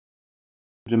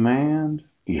Demand?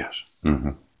 Yes.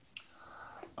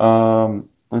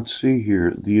 Let's see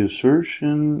here. The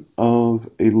assertion of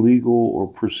a legal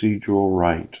or procedural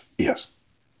right. Yes.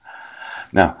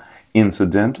 Now,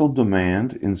 incidental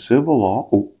demand in civil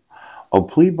law, a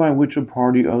plea by which a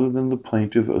party other than the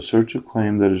plaintiff asserts a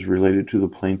claim that is related to the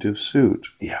plaintiff's suit.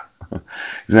 Yeah.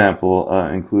 Example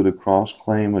include a cross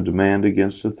claim, a demand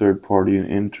against a third party, an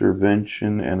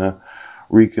intervention, and a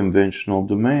reconventional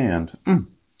demand.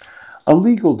 A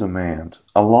legal demand,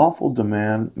 a lawful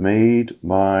demand made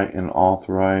by an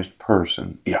authorized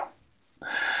person. Yeah.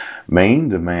 Main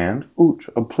demand,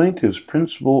 a plaintiff's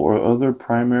principal or other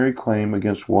primary claim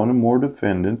against one or more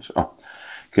defendants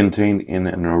contained in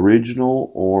an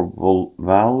original or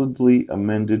validly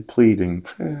amended pleading.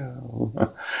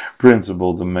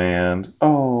 Principal demand,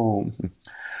 or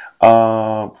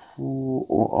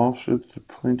offset the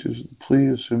plaintiff's plea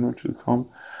is similar to the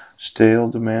stale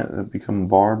demand that become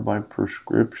barred by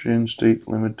prescription, state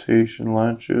limitation,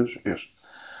 latches. Yes.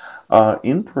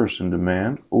 In-person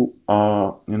demand.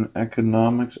 In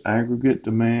economics, aggregate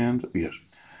demand. Yes.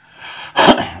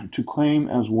 To claim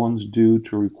as one's due,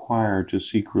 to require, to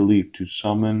seek relief, to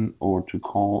summon, or to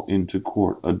call into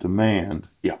court. A demand.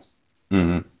 Yeah.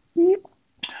 hmm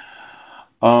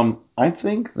I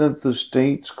think that the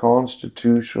state's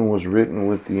constitution was written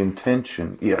with the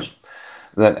intention, yes,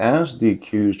 that as the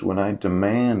accused, when I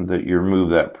demand that you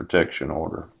remove that protection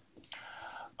order,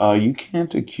 you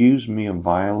can't accuse me of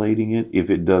violating it if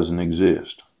it doesn't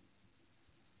exist.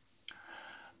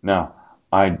 Now,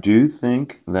 I do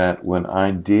think that when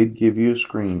I did give you a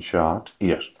screenshot,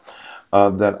 yes,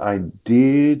 that I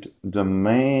did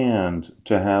demand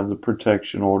to have the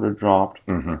protection order dropped,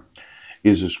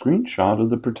 is a screenshot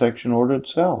of the protection order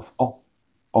itself. Oh.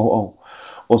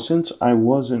 Well, since I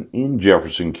wasn't in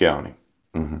Jefferson County,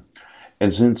 and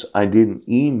since I didn't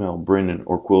email Brennan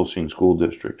or Quilcene School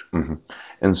District,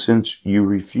 and since you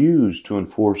refused to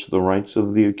enforce the rights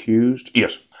of the accused,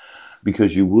 yes,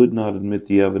 because you would not admit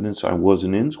the evidence I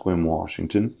wasn't in Sequim,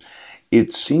 Washington,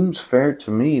 it seems fair to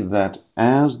me that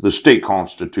as the state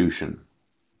constitution,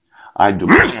 I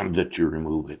demand that you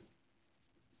remove it.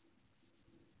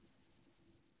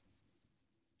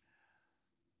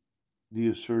 The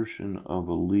assertion of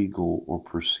a legal or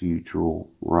procedural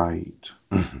right.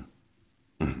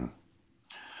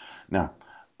 Now,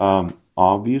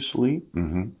 obviously,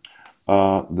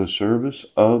 the service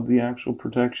of the actual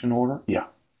protection order, yeah,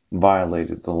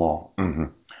 violated the law.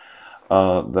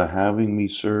 The having me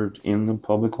served in the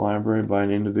public library by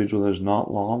an individual that is not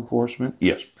law enforcement,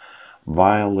 yes,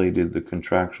 violated the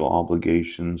contractual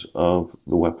obligations of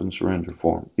the weapon surrender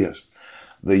form. Yes.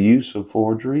 The use of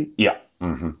forgery, yeah,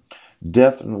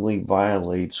 definitely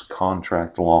violates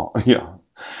contract law. Yeah.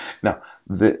 Now,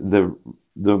 the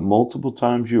multiple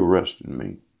times you arrested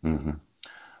me,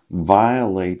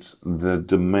 violates the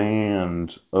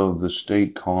demand of the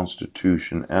state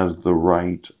constitution as the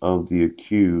right of the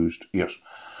accused, yes,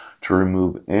 to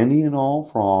remove any and all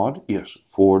fraud, yes,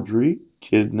 forgery,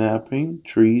 kidnapping,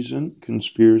 treason,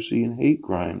 conspiracy, and hate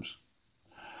crimes.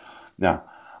 Now,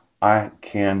 I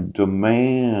can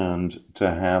demand to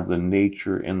have the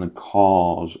nature and the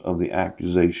cause of the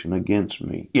accusation against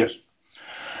me. Yes.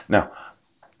 Now,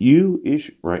 you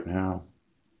issue right now,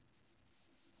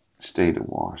 state of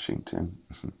Washington.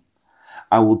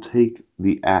 I will take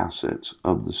the assets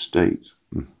of the state.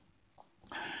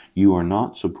 You are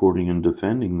not supporting and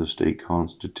defending the state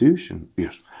constitution.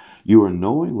 Yes. You are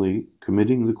knowingly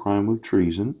committing the crime of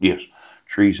treason. Yes.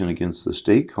 Treason against the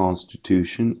state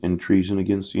constitution and treason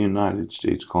against the United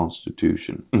States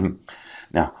Constitution.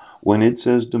 Now, when it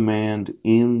says demand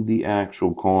in the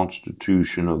actual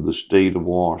constitution of the state of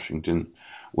Washington,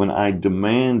 when I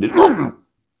demanded,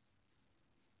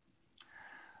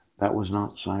 that was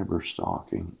not cyber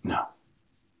stalking. No.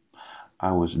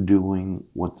 I was doing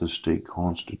what the state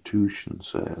constitution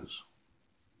says.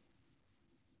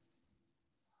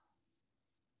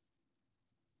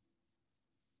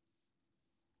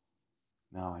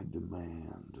 Now I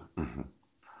demand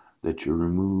that you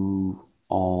remove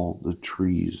all the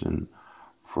treason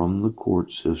from the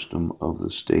court system of the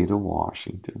state of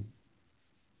Washington.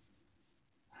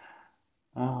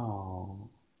 Oh,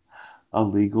 a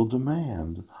legal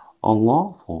demand, a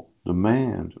lawful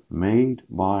demand made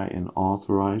by an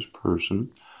authorized person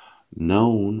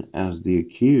known as the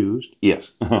accused.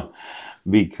 Yes,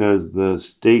 because the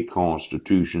state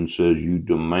constitution says you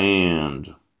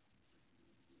demand